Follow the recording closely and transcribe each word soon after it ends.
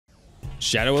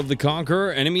Shadow of the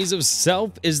Conqueror, Enemies of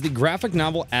Self is the graphic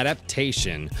novel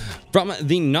adaptation from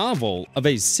the novel of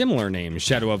a similar name,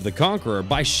 Shadow of the Conqueror,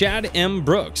 by Shad M.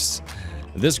 Brooks.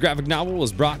 This graphic novel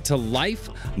was brought to life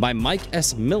by Mike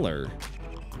S. Miller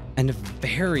and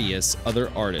various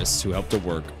other artists who helped to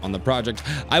work on the project.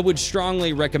 I would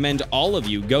strongly recommend all of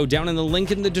you go down in the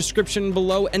link in the description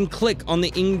below and click on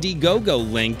the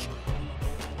Indiegogo link,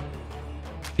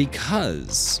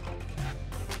 because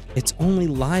it's only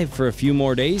live for a few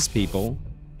more days, people.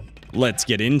 Let's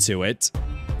get into it.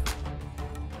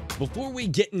 Before we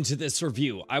get into this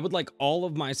review, I would like all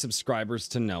of my subscribers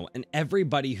to know, and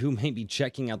everybody who may be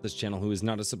checking out this channel who is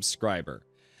not a subscriber,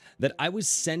 that I was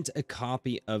sent a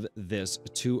copy of this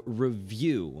to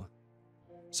review.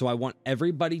 So I want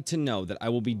everybody to know that I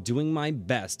will be doing my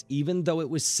best, even though it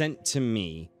was sent to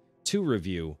me to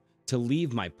review, to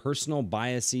leave my personal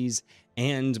biases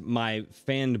and my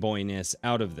fanboyness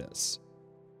out of this.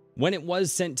 When it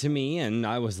was sent to me and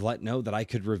I was let know that I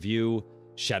could review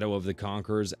Shadow of the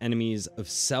Conqueror's Enemies of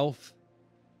Self,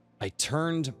 I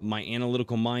turned my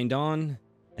analytical mind on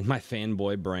and my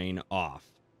fanboy brain off.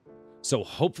 So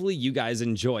hopefully you guys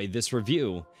enjoy this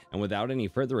review, and without any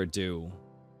further ado,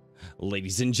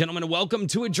 ladies and gentlemen, welcome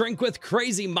to A Drink with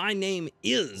Crazy. My name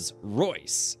is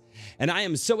Royce, and I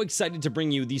am so excited to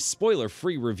bring you the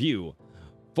spoiler-free review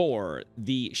for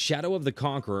the Shadow of the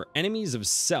Conqueror, Enemies of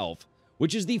Self,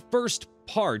 which is the first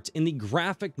part in the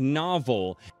graphic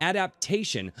novel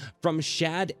adaptation from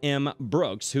Shad M.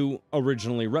 Brooks, who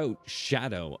originally wrote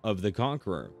Shadow of the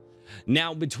Conqueror.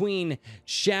 Now, between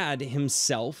Shad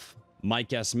himself,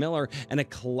 Mike S. Miller, and a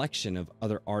collection of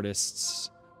other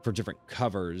artists for different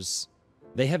covers,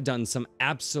 they have done some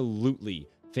absolutely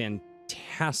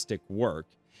fantastic work,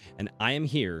 and I am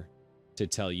here to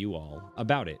tell you all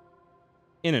about it.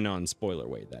 In a non-spoiler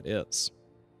way, that is.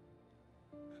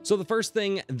 So the first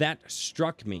thing that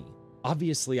struck me,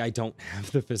 obviously I don't have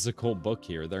the physical book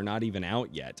here. They're not even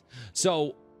out yet.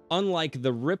 So unlike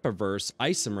the Rippaverse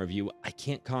Isom review, I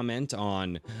can't comment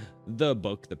on the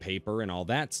book, the paper, and all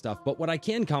that stuff. But what I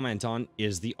can comment on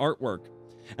is the artwork.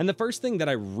 And the first thing that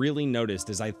I really noticed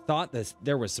is I thought that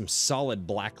there was some solid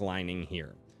black lining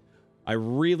here. I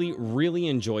really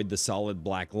enjoyed the solid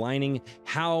black lining,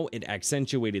 how it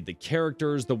accentuated the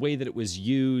characters, the way that it was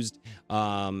used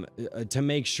to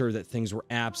make sure that things were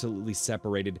absolutely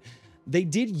separated. They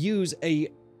did use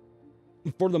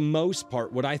for the most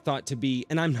part, what I thought to be,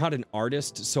 and I'm not an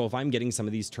artist, so if I'm getting some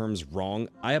of these terms wrong,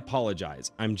 I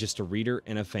apologize. I'm just a reader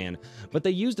and a fan. But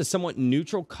they used a somewhat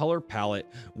neutral color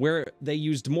palette where they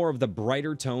used more of the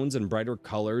brighter tones and brighter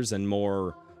colors and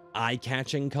more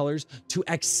eye-catching colors to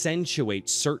accentuate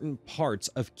certain parts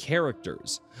of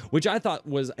characters, which I thought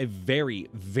was a very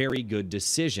good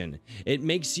decision. It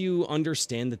makes you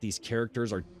understand that these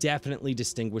characters are definitely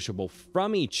distinguishable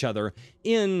from each other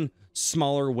in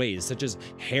smaller ways, such as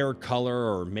hair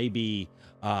color, or maybe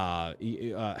hair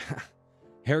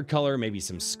color, maybe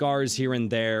some scars here and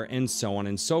there, and so on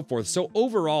and so forth. So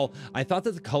overall, I thought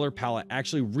that the color palette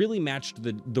actually really matched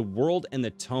the world and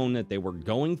the tone that they were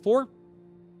going for,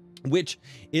 which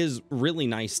is really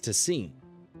nice to see.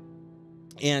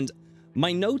 And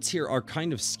my notes here are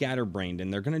kind of scatterbrained,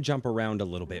 and they're going to jump around a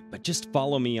little bit, but just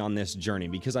follow me on this journey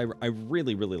because I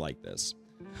really like this.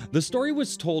 The story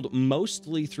was told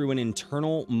mostly through an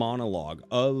internal monologue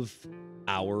of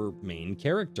our main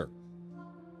character.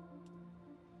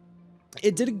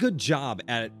 It did a good job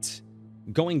at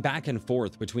going back and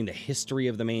forth between the history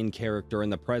of the main character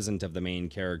and the present of the main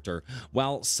character,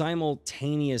 while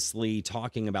simultaneously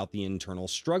talking about the internal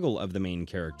struggle of the main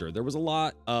character. There was a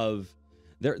lot of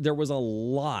there was a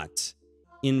lot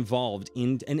involved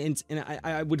in, and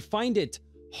I would find it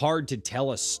hard to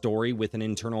tell a story with an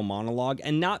internal monologue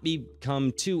and not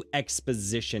become too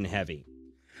exposition heavy.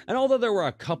 And although there were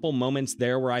a couple moments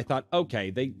there where I thought,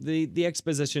 okay, the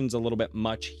exposition's a little bit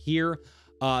much here,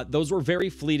 those were very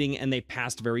fleeting and they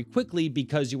passed very quickly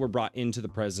because you were brought into the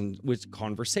present with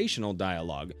conversational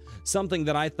dialogue, something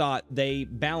that I thought they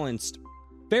balanced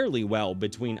fairly well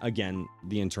between, again,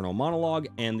 the internal monologue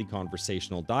and the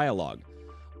conversational dialogue.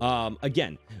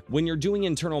 Again, when you're doing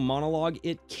internal monologue,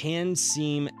 it can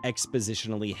seem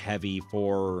expositionally heavy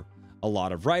for a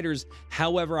lot of writers.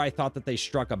 However, I thought that they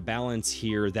struck a balance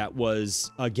here that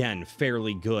was, again,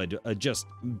 fairly good, just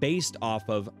based off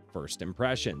of first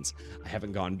impressions. I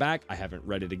haven't gone back. I haven't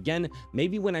read it again.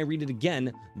 Maybe when I read it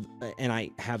again and I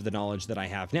have the knowledge that I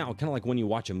have now, kind of like when you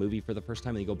watch a movie for the first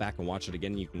time and you go back and watch it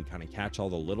again, you can kind of catch all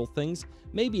the little things.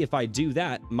 Maybe if I do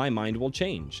that, my mind will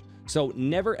change. So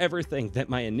never ever think that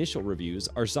my initial reviews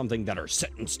are something that are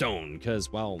set in stone,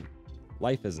 because, well,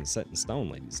 life isn't set in stone,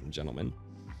 ladies and gentlemen.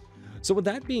 So with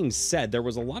that being said, there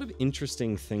was a lot of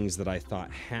interesting things that I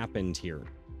thought happened here.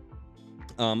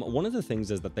 One of the things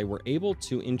is that they were able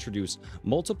to introduce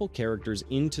multiple characters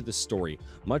into the story,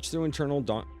 much through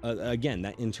again,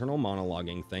 that internal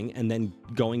monologuing thing, and then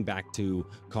going back to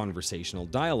conversational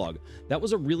dialogue. That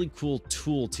was a really cool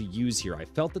tool to use here. I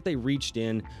felt that they reached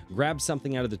in, grabbed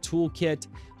something out of the toolkit,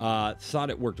 thought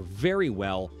it worked very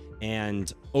well,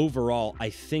 and overall, I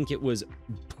think it was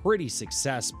pretty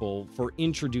successful for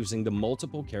introducing the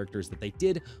multiple characters that they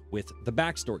did with the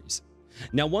backstories.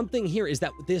 Now, one thing here is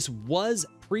that this was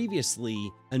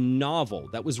previously a novel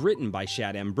that was written by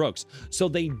Shad M. Brooks, so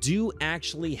they do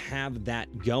actually have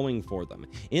that going for them,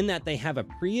 in that they have a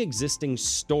pre-existing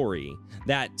story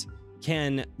that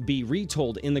can be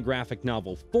retold in the graphic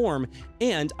novel form,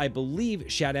 and I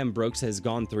believe Shad M. Brooks has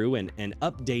gone through and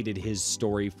updated his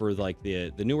story for like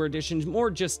the newer editions, more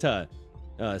just to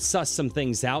suss some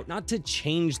things out, not to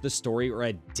change the story or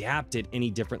adapt it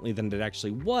any differently than it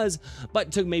actually was,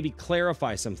 but to maybe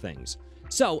clarify some things.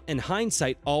 So, in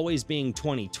hindsight always being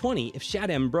 2020, if Shad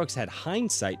M. Brooks had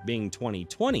hindsight being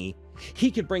 2020,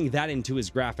 he could bring that into his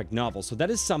graphic novel. So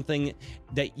that is something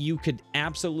that you could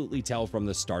absolutely tell from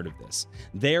the start of this.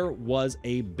 There was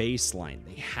a baseline.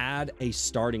 They had a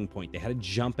starting point. They had a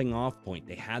jumping off point.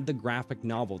 They had the graphic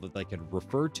novel that they could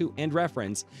refer to and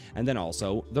reference, and then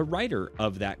also the writer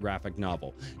of that graphic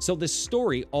novel. So the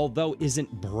story, although isn't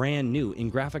brand new in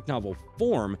graphic novel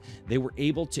form, they were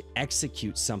able to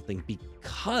execute something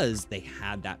because they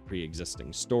had that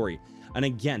pre-existing story. And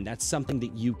again, that's something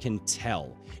that you can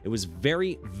tell. It was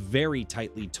very, very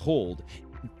tightly told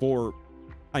for,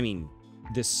 I mean,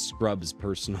 this scrub's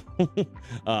personal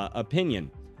opinion.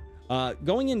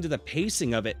 Going into the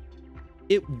pacing of it,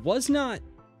 it was not,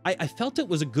 I felt it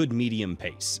was a good medium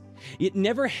pace. It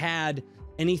never had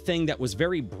anything that was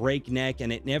very breakneck,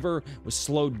 and it never was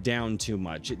slowed down too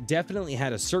much. It definitely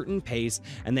had a certain pace,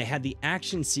 and they had the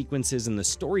action sequences and the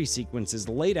story sequences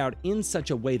laid out in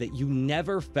such a way that you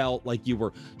never felt like you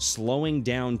were slowing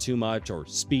down too much or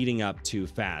speeding up too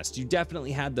fast. You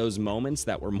definitely had those moments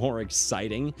that were more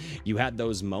exciting. You had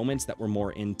those moments that were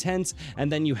more intense,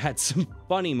 and then you had some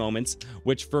funny moments,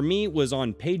 which for me was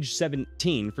on page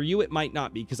 17. For you, it might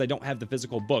not be because I don't have the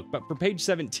physical book, but for page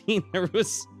 17, there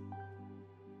was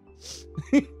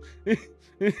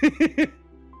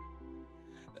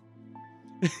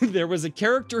there was a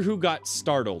character who got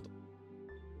startled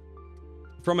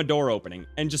from a door opening,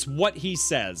 and just what he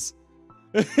says.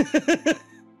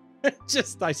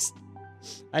 Just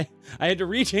I had to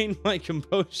retain my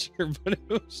composure, but it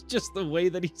was just the way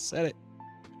that he said it.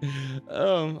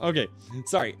 Okay,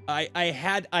 sorry. I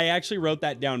actually wrote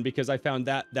that down because I found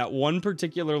that one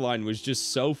particular line was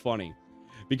just so funny.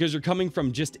 Because you're coming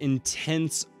from just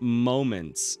intense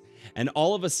moments, and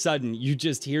all of a sudden you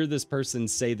just hear this person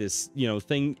say this,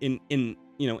 thing in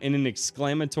an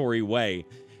exclamatory way,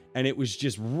 and it was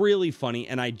just really funny.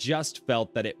 And I just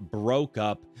felt that it broke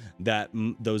up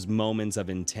those moments of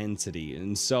intensity.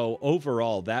 And so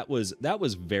overall, that was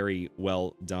very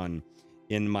well done,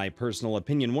 in my personal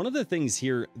opinion. One of the things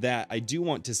here that I do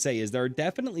want to say is there are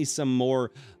definitely some more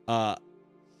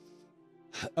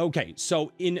okay, so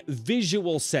in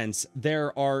visual sense,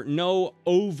 there are no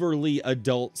overly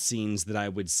adult scenes that I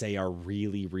would say are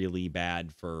really, really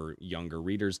bad for younger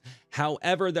readers.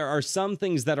 However, there are some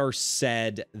things that are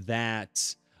said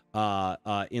that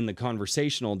in the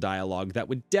conversational dialogue that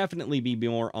would definitely be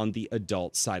more on the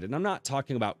adult side. And I'm not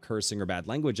talking about cursing or bad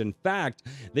language. In fact,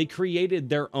 they created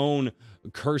their own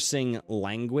cursing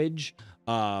language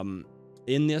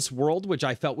in this world, which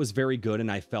I felt was very good,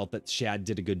 and I felt that Shad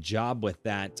did a good job with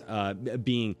that,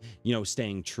 being,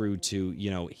 staying true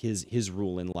to, his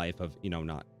rule in life of,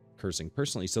 not cursing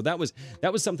personally. So that was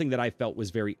something that I felt was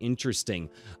very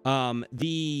interesting.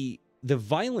 The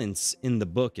violence in the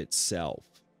book itself,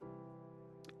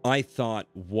 I thought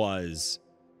was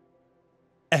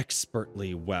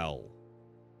expertly well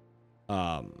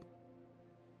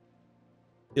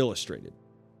illustrated.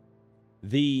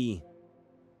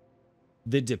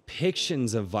 The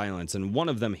depictions of violence, and one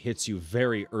of them hits you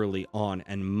very early on,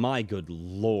 and my good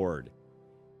lord,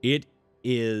 it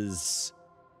is,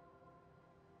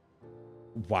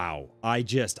 wow. I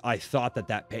thought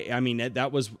that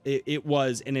was, it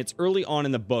was, and it's early on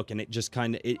in the book, and it just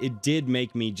kind of, it did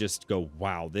make me just go,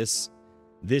 wow, this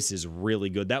is really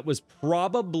good. That was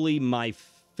probably my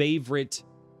favorite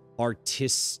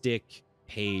artistic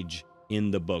page in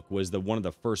the book, was one of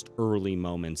the first early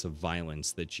moments of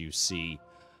violence that you see.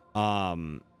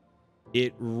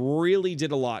 It really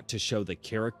did a lot to show the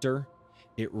character.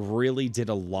 It really did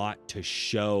a lot to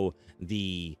show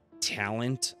the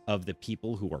talent of the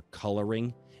people who are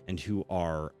coloring and who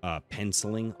are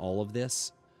penciling all of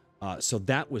this. So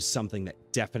that was something that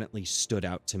definitely stood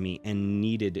out to me and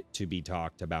needed to be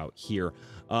talked about here.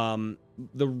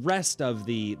 The rest of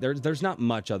there's not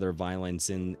much other violence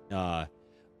in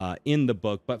the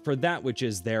book, but for that which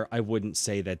is there, I wouldn't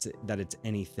say that it's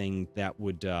anything that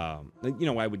would, I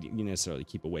would necessarily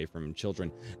keep away from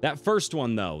children. That first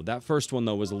one though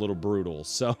was a little brutal.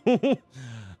 So,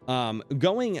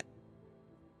 doing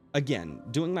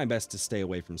my best to stay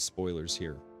away from spoilers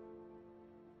here.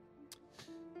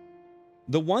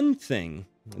 The one thing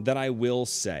that I will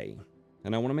say,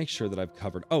 and I want to make sure that I've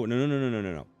covered. Oh,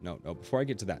 no. Before I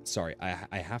get to that, sorry,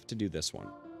 I have to do this one.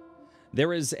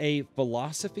 There is a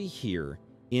philosophy here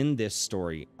in this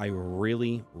story I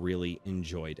really, really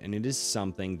enjoyed, and it is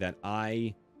something that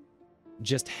I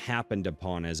just happened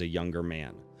upon as a younger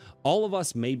man. All of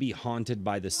us may be haunted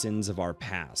by the sins of our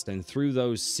past, and through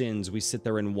those sins, we sit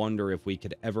there and wonder if we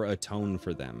could ever atone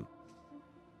for them.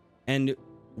 And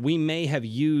we may have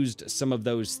used some of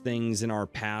those things in our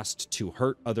past to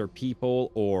hurt other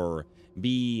people or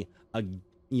be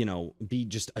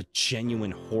just a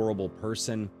genuine horrible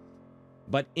person.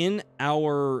 But in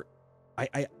our,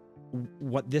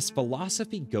 what this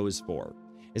philosophy goes for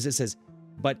is it says,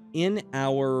 but in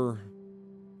our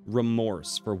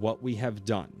remorse for what we have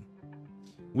done,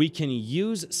 we can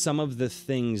use some of the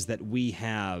things that we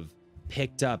have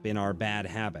picked up in our bad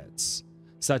habits,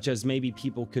 such as maybe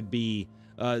people could be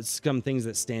some things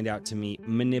that stand out to me: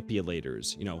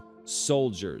 manipulators,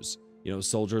 soldiers.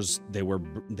 Soldiers, they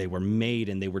were made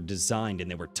and they were designed and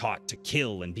they were taught to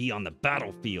kill and be on the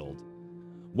battlefield.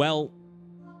 Well,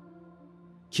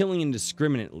 killing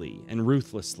indiscriminately and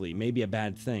ruthlessly may be a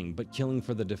bad thing, but killing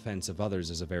for the defense of others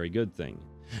is a very good thing.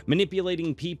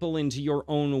 Manipulating people into your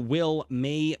own will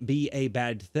may be a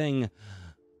bad thing,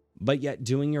 but yet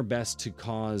doing your best to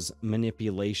cause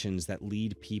manipulations that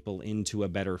lead people into a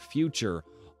better future,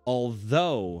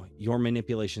 although your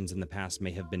manipulations in the past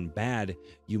may have been bad,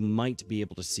 you might be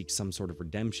able to seek some sort of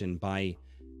redemption by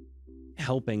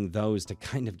helping those to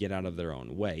kind of get out of their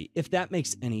own way, if that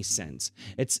makes any sense.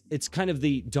 It's kind of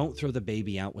the don't throw the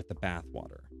baby out with the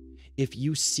bathwater. If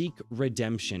you seek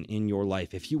redemption in your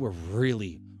life, if you were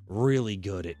really, really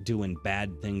good at doing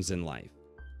bad things in life,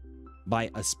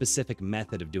 by a specific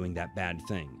method of doing that bad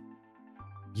thing,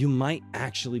 you might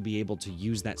actually be able to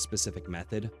use that specific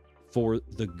method for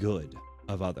the good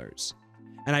of others.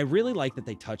 And I really like that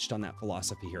they touched on that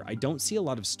philosophy here. I don't see a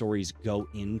lot of stories go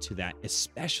into that,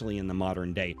 especially in the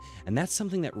modern day. And that's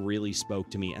something that really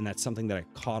spoke to me, and that's something that I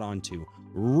caught on to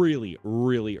really,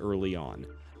 really early on.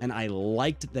 And I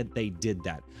liked that they did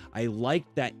that. I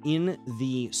liked that in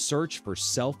the search for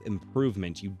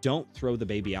self-improvement, you don't throw the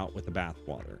baby out with the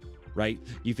bathwater, right?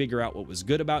 You figure out what was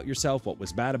good about yourself, what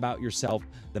was bad about yourself,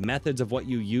 the methods of what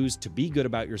you use to be good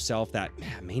about yourself that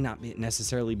may not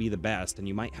necessarily be the best, and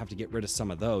you might have to get rid of some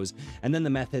of those. And then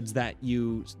the methods that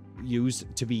you use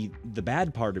to be the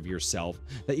bad part of yourself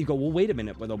that you go, well, wait a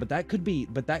minute, but that could be,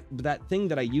 but that thing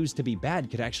that I used to be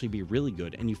bad could actually be really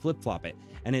good, and you flip-flop it.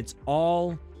 And it's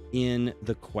all in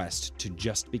the quest to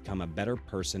just become a better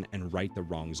person and right the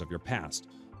wrongs of your past.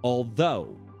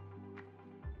 Although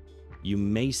you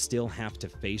may still have to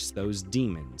face those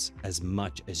demons as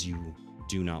much as you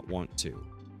do not want to.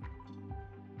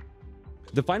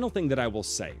 The final thing that I will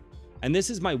say, and this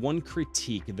is my one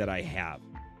critique that I have,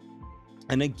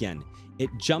 and again, it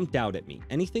jumped out at me.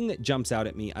 Anything that jumps out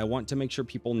at me, I want to make sure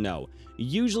people know.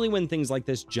 Usually when things like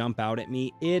this jump out at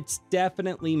me, it's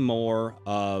definitely more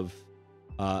of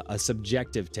a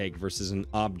subjective take versus an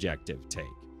objective take.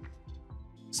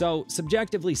 So,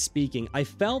 subjectively speaking, I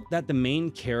felt that the main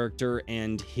character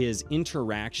and his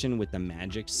interaction with the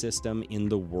magic system in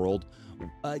the world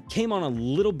came on a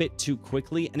little bit too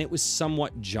quickly, and it was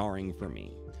somewhat jarring for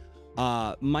me.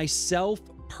 Myself,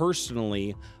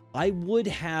 personally, I would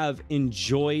have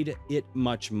enjoyed it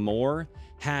much more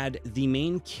had the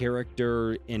main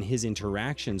character and his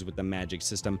interactions with the magic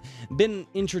system been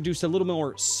introduced a little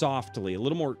more softly, a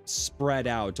little more spread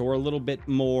out, or a little bit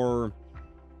more...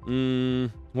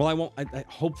 well, I won't.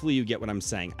 Hopefully you get what I'm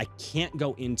saying. I can't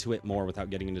go into it more without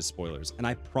getting into spoilers, and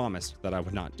I promised that I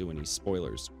would not do any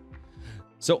spoilers.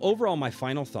 So overall, my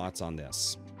final thoughts on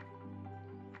this.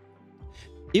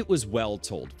 It was well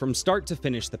told. From start to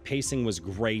finish, the pacing was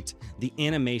great. The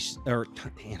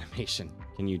animation...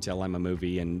 Can you tell I'm a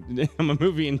movie and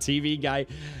TV guy?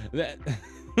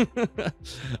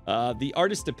 The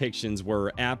artist depictions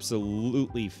were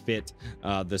absolutely fit,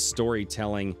 the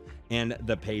storytelling and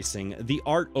the pacing. The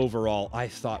art overall, I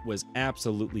thought, was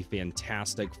absolutely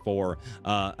fantastic for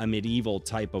a medieval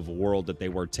type of world that they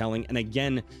were telling. And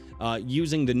again,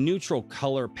 using the neutral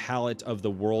color palette of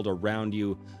the world around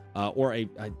you, or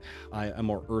a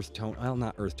more earth tone. Well,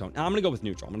 not earth tone. I'm going to go with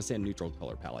neutral. I'm going to say a neutral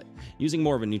color palette. Using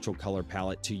more of a neutral color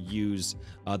palette to use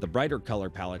the brighter color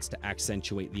palettes to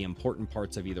accentuate the important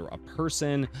parts of either a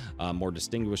person, more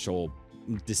distinguishable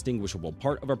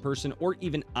part of a person, or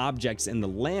even objects in the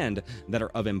land that are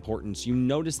of importance. You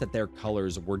notice that their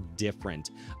colors were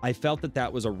different. I felt that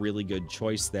that was a really good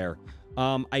choice there.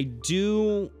 I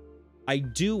do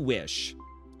wish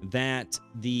that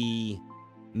the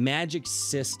magic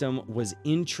system was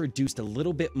introduced a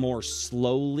little bit more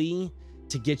slowly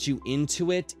to get you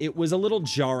into it. It was a little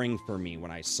jarring for me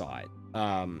when I saw it.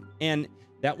 And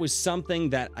that was something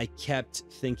that I kept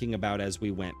thinking about as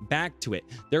we went back to it.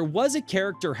 There was a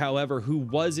character, however, who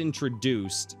was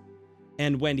introduced,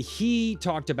 and when he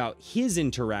talked about his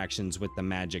interactions with the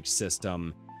magic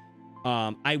system,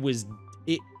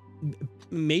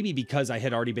 maybe because I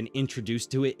had already been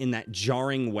introduced to it in that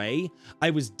jarring way, I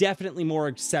was definitely more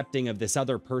accepting of this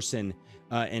other person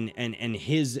and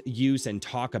his use and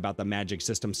talk about the magic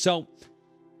system. So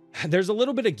there's a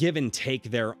little bit of give and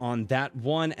take there on that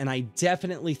one, and I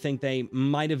definitely think they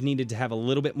might have needed to have a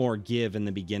little bit more give in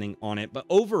the beginning on it. But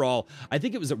overall, I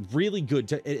think it was a really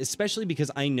good, especially because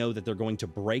I know that they're going to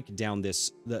break down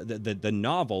the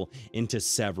novel into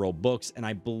several books, and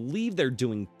I believe they're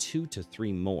doing 2 to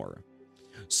 3 more.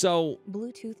 So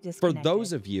Bluetooth disconnected. For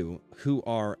those of you who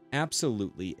are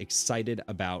absolutely excited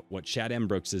about what Chad M.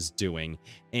 Brooks is doing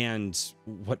and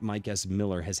what Mike S.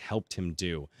 Miller has helped him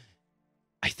do,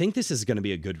 I think this is going to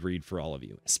be a good read for all of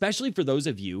you, especially for those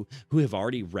of you who have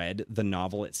already read the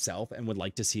novel itself and would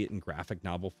like to see it in graphic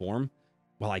novel form.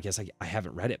 Well, I guess I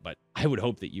haven't read it, but I would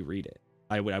hope that you read it.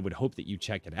 I would hope that you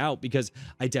check it out, because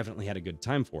I definitely had a good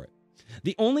time for it.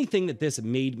 The only thing that this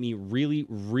made me really,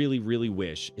 really, really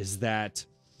wish is that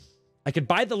I could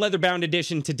buy the leather-bound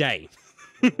edition today.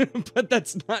 But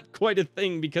that's not quite a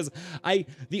thing, because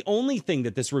the only thing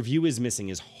that this review is missing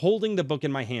is holding the book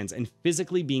in my hands and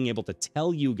physically being able to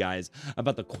tell you guys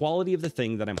about the quality of the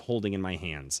thing that I'm holding in my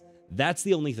hands. That's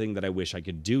the only thing that I wish I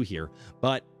could do here,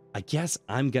 but I guess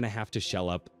I'm gonna have to shell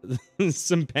up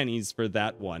some pennies for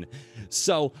that one.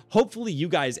 So hopefully you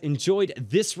guys enjoyed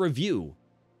this review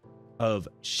of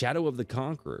Shadow of the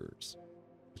Conqueror,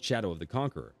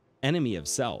 Enemy of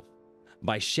Self,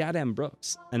 by Chad M.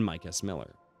 Brooks and Mike S.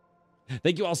 Miller.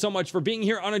 Thank you all so much for being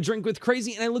here on A Drink with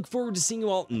Crazy, and I look forward to seeing you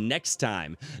all next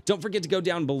time. Don't forget to go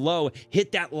down below,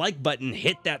 hit that like button,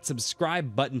 hit that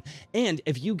subscribe button, and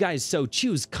if you guys so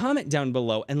choose, comment down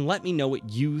below and let me know what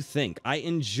you think. I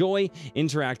enjoy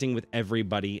interacting with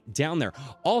everybody down there.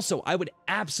 Also, I would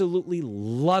absolutely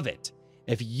love it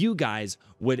if you guys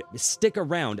would stick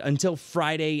around until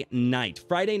Friday night.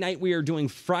 Friday night, we are doing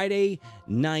Friday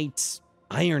night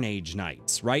Iron Age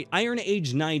Nights, right? Iron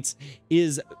Age Nights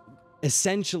is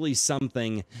essentially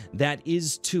something that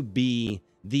is to be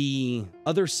the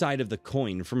other side of the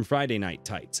coin from Friday Night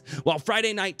Tights. While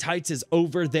Friday Night Tights is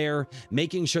over there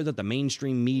making sure that the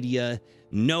mainstream media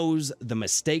knows the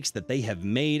mistakes that they have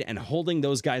made and holding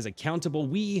those guys accountable,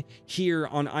 we here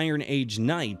on Iron Age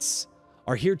Nights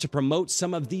are here to promote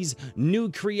some of these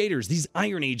new creators, these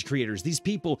Iron Age creators, these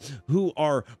people who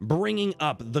are bringing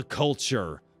up the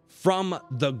culture from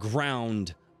the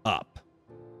ground up.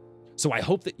 So I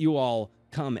hope that you all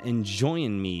come and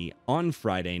join me on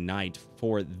Friday night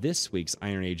for this week's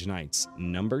Iron Age Nights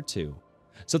number 2.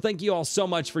 So thank you all so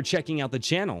much for checking out the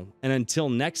channel, and until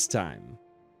next time,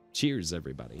 cheers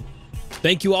everybody.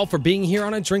 Thank you all for being here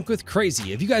on A Drink with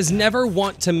Crazy. If you guys never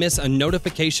want to miss a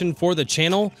notification for the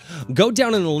channel, go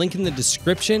down in the link in the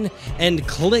description and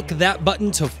click that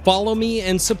button to follow me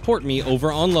and support me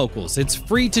over on Locals. It's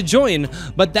free to join,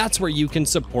 but that's where you can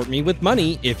support me with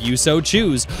money if you so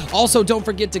choose. Also, don't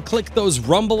forget to click those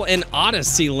Rumble and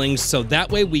Odyssey links so that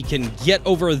way we can get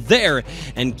over there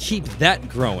and keep that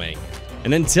growing.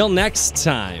 And until next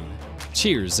time,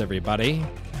 cheers everybody.